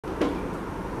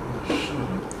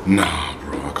Nah,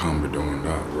 bro, I can't be doing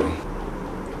that, bro.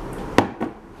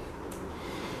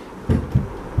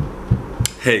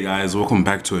 Hey guys, welcome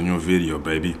back to a new video,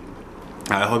 baby.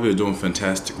 I hope you're doing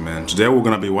fantastic, man. Today we're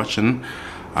gonna be watching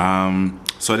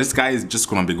so this guy is just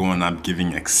gonna be going up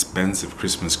giving expensive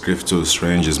Christmas gifts to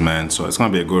strangers, man. So it's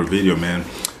gonna be a good video, man.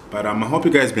 But I hope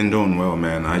you guys been doing well,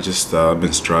 man. I just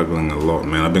been struggling a lot,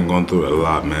 man. I've been going through a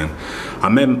lot, man. I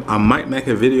might make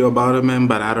a video about it, man,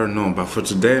 but I don't know. But for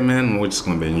today, man, we're just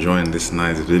gonna be enjoying this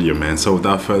nice video, man. So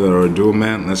without further ado,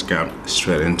 man, let's get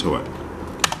straight into it.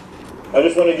 I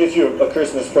just want to get you a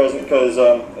Christmas present because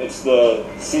it's the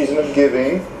season of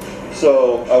giving.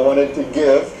 So I wanted to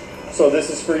give. So this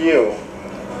is for you.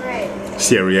 Alright.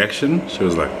 See her reaction? She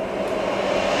was like,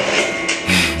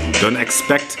 don't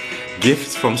expect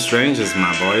gifts from strangers,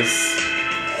 my boys.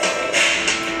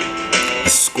 A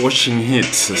scorching heat,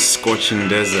 a scorching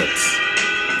desert.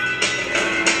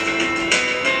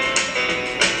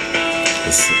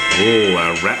 Oh,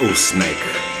 a rattlesnake.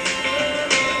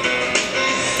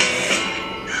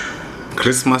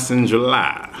 Christmas in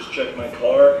July. Just check my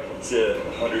car. It's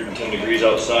 110 degrees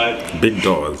outside. Big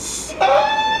doors.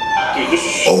 Dude, this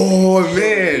is Oh, so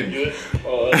man. good.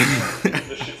 Oh,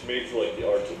 this shit's made for like the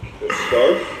Arctic.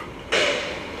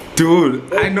 Scarf?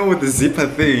 Dude, I know with the zipper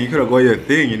thing, you could have got your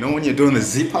thing. You know when you're doing the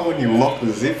zipper, when you lock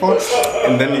the zipper,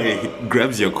 and then he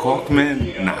grabs your cock,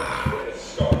 man? Nah.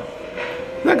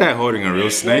 That guy holding a real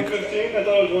snake. 115? I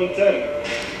thought it was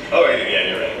 110. Oh, yeah,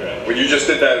 you're right, you're right. When you just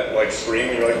did that, like, scream,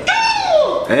 and you're like,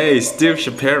 Hey, Steve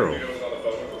Shapiro. it was on the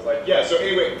phone, it was like, yeah, so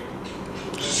anyway,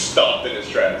 just stopped in his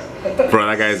tracks. Bro,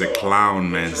 that guy is a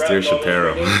clown, man. Steve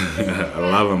Shapiro. I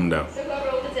love him though. So whoever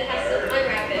opens it has to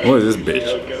unwrap it. What is this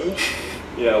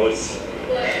bitch? Yeah, what's...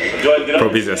 Did I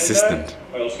Probably his understand assistant. that?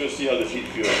 Alright, let's go see how this heat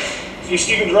feels. See,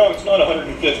 Steven's wrong, it's not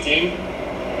 115.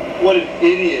 What an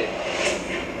idiot.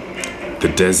 The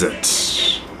desert.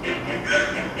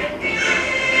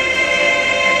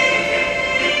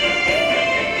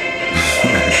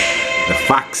 The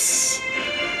fox.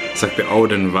 It's like the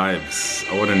olden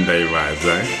vibes. Olden day vibes,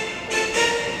 eh?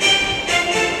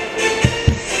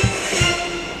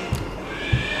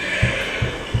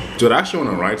 Dude, I actually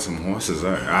want to ride some horses.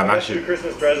 I've That's your actually...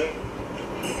 Christmas present.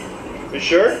 You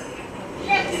sure?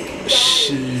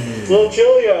 Shit. It's a little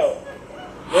chilly out.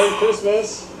 Merry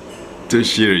Christmas. Dude,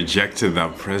 she rejected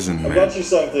that present, I man. got you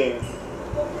something.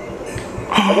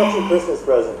 I got you a Christmas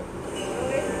present.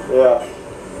 Yeah.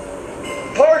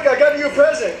 Park, I got you a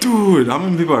present. Dude, how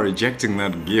many people are rejecting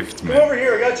that gift, Come man? over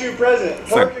here, I got you a present.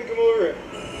 Park and come over.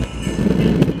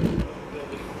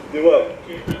 Do what?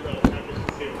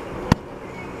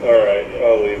 Alright,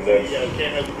 I'll leave then. Yeah,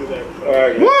 can't have you do that.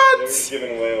 Alright, What? They're just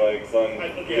giving away like fun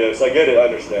Okay. gifts. I get it, I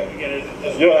understand.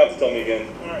 You don't have to tell me again.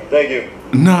 Thank you.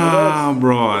 Nah,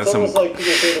 bro. It's Some almost like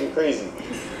people think I'm crazy.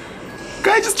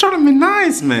 guy just trying to be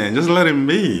nice, man. Just let him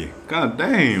be. God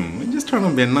damn. We're just trying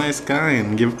to be a nice guy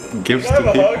and give gifts Can I to have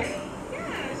a people. hug?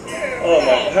 Oh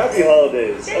my, happy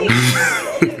holidays. I'm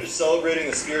just celebrating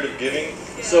the spirit of giving.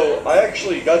 So I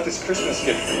actually got this Christmas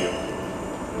gift for you.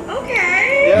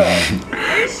 Okay. Yeah.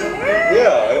 Are you sure?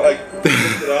 Yeah, I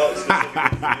picked it out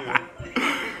specifically for you.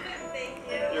 Thank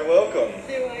you. You're welcome.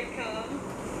 Do I come?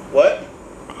 What?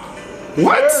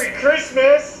 What? Merry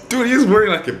Christmas! Dude, he's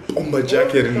wearing like a bomber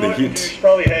jacket in the You heat. should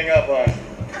probably hang up on.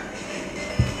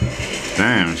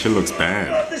 Damn, she looks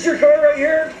bad. Is your car right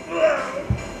here?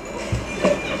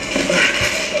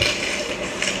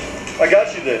 I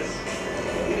got you this.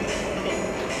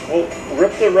 Well,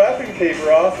 rip the wrapping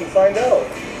paper off and find out.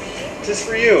 Just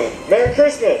for you. Merry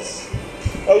Christmas!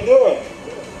 How you doing?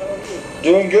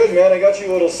 Doing good, man. I got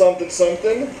you a little something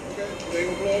something.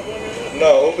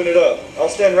 No, open it up. I'll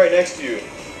stand right next to you.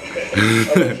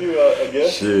 I'll give you a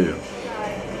gift. Shit.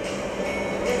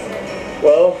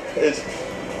 Well, it's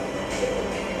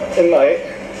a night.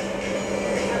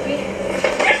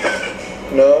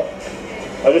 No.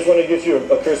 I just want to get you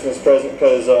a Christmas present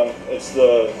because it's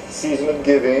the season of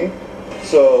giving.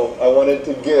 So I wanted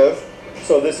to give.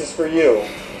 So this is for you.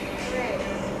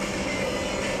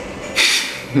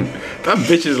 That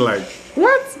bitch is like,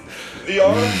 what?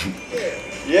 VR?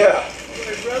 Yeah.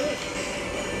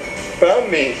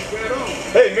 Found me.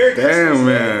 Hey, Merry Christmas. Damn,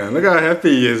 man. Look how happy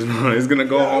he is, bro. He's gonna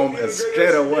go Yeah, I hope home you have and a great straight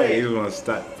rest of the away day. he's gonna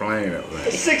start playing it, A man.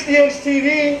 60-inch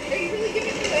TV. Are you really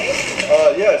giving it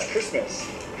away? Yeah, it's Christmas.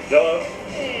 Duh.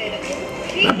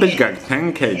 That bitch got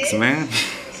pancakes, man.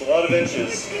 It's a lot of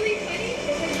inches. Really funny.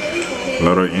 This is really funny. A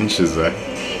lot of inches, eh?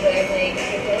 But I'm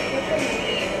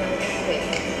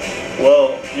like,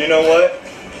 Well, you know what?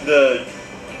 The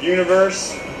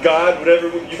universe, God, whatever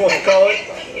you want to call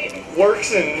it,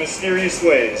 works in mysterious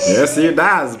ways. Yes, he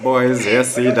does, boys.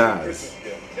 Yes, he does.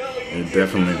 It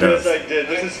definitely Yes, does. I did.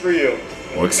 This is for you.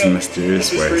 Works in mysterious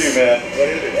This is for you, ways.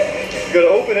 man. You gotta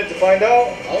open it to find out.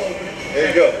 I'll open it. There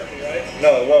you go.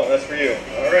 No, it won't. That's for you.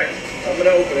 All right, I'm gonna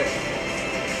open it.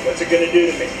 What's it gonna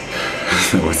do to me?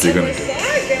 What's he gonna do?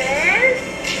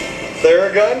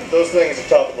 Theragun? Those things are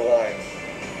top of the line.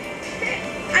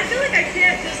 I feel like I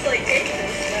can't just like take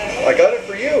this though. I got it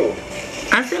for you.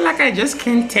 I feel like I just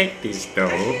can't take this I though.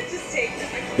 can't just take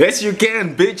this. Yes, you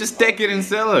can, bitch. Just take it and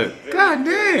sell it. God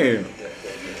damn.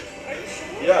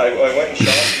 Yeah, I went and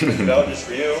shopped and took it out just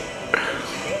for you.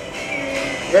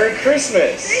 Merry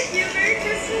Christmas! Thank you. Merry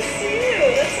Christmas to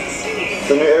you. That's so sweet.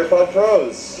 The new AirPod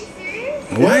Pros.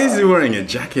 Serious? Why is he wearing a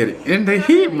jacket in the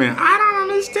heat, man? I don't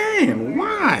understand.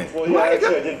 Why? Well, yeah, Why you actually,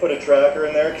 I got- did put a tracker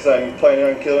in there because I'm planning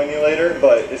on killing you later,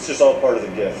 but it's just all part of the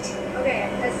gift. Okay,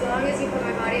 as long as you put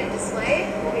my body on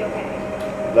display, we'll be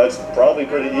okay. That's probably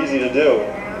pretty easy to do.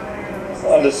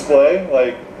 On display,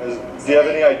 like, do you have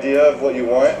any idea of what you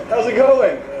want? How's it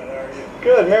going?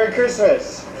 Good. Merry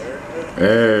Christmas.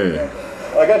 Hey.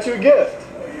 I got you a gift.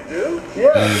 You do?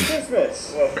 Yeah, it's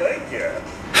Christmas. Well, thank you.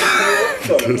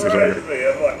 This is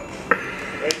like-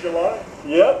 Red July?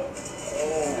 Yep.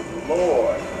 Oh,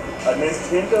 Lord. A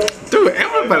Nintendo? Dude,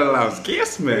 everybody loves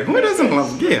gifts, man. Who doesn't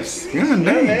love gifts? God Yeah,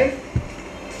 damn. man.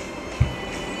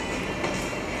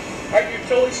 Are you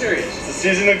totally serious? It's the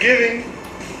season of giving.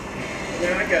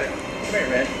 Man, I got it. Come here,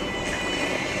 man.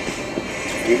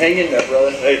 You hang in there,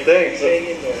 brother. Hey, thanks. Hang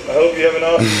in there. I hope you have an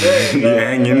awesome day. and, You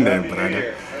hang in there, Happy New brother.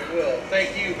 Year. I will.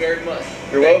 Thank you very much.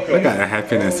 You're welcome. Look at the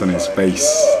happiness on his face.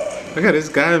 Look at this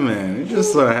guy, man. He's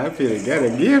just so happy to get a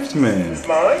gift, man.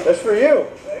 Mine? That's for you.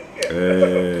 Thank you.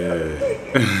 Hey.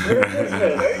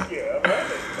 Thank you.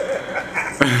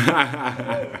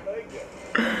 Thank you.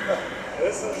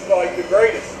 This is like the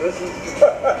greatest. This is.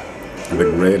 The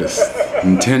greatest.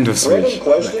 Nintendo Switch. Random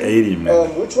question. The 80,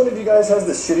 man. Which one of you guys has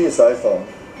the shittiest iPhone?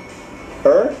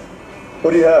 Her?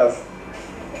 What do you have?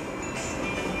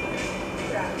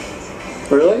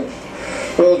 Really?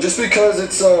 Well, just because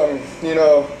it's you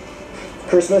know,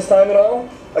 Christmas time and all,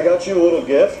 I got you a little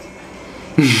gift.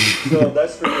 So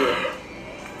that's for you.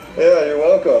 Yeah, you're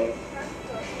welcome.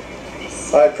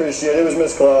 I appreciate it. It was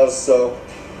Miss Claus, so.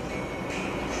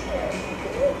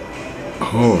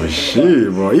 Oh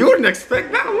shit, bro. You wouldn't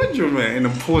expect that, would you, man? In the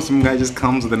pool, some guy just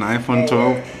comes with an iPhone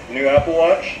 12. New Apple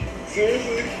Watch?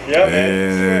 Seriously? Yeah,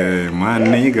 man. Hey, my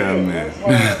nigga, man.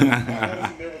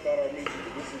 Never thought our meeting,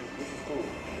 but this is cool.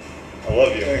 I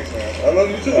love you. Thanks, man. I love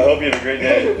you too. I hope you have a great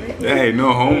day. Hey,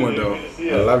 no homo though.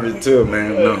 I love you too,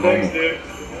 man. No Thanks, homo. dude.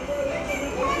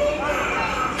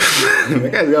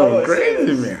 That guy's How do going I say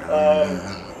crazy, this?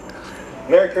 man.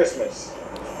 Merry Christmas.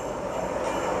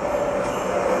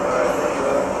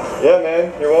 Yeah,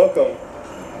 man, you're welcome.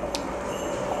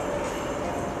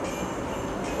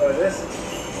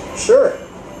 This Sure.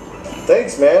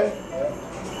 Thanks, man.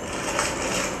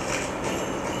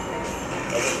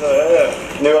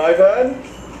 New iPad?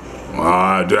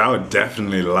 Oh, dude, I would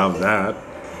definitely love that.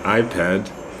 iPad.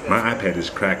 My iPad is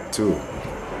cracked too.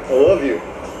 I love you.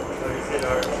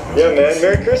 Yeah, man.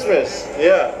 Merry Christmas.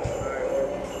 Yeah.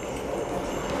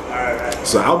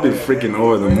 So I'll be freaking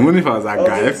over the moon if I was that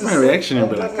guy. If my reaction would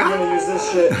be like, I'm gonna use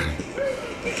this shit.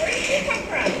 Where did you come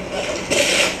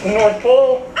from? North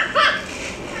Pole.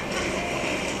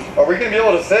 Are we gonna be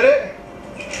able to fit it?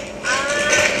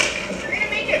 We're gonna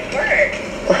make it work.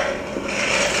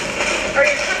 Or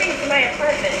you're coming to my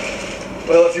apartment.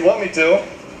 Well, if you want me to.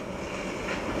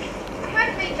 How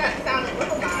to make that sound like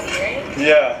little naughty, right?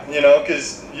 Yeah, you know,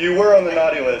 because you were on the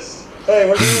naughty list. Hey,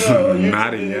 we're doing a YouTube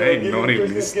Naughty, video I ain't giving naughty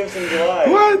Christmas list. gifts in July.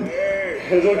 What?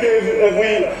 It's okay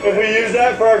if we use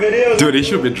that for our videos. Dude, they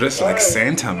should be dressed like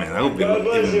Santa, man. That would be God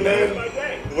bless you, even better.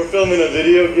 man. We're filming a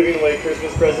video giving away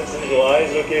Christmas presents in July.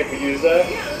 Is it okay if we use that?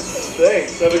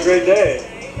 Thanks. Have a great day.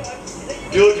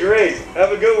 You look great.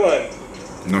 Have a good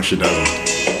one. No, she doesn't.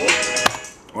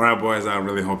 Alright, boys, I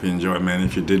really hope you enjoyed, man.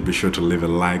 If you did, be sure to leave a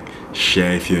like,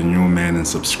 share if you're a new man, and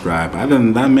subscribe. Other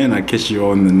than that, man, I'll catch you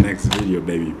all in the next video,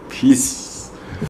 baby. Peace.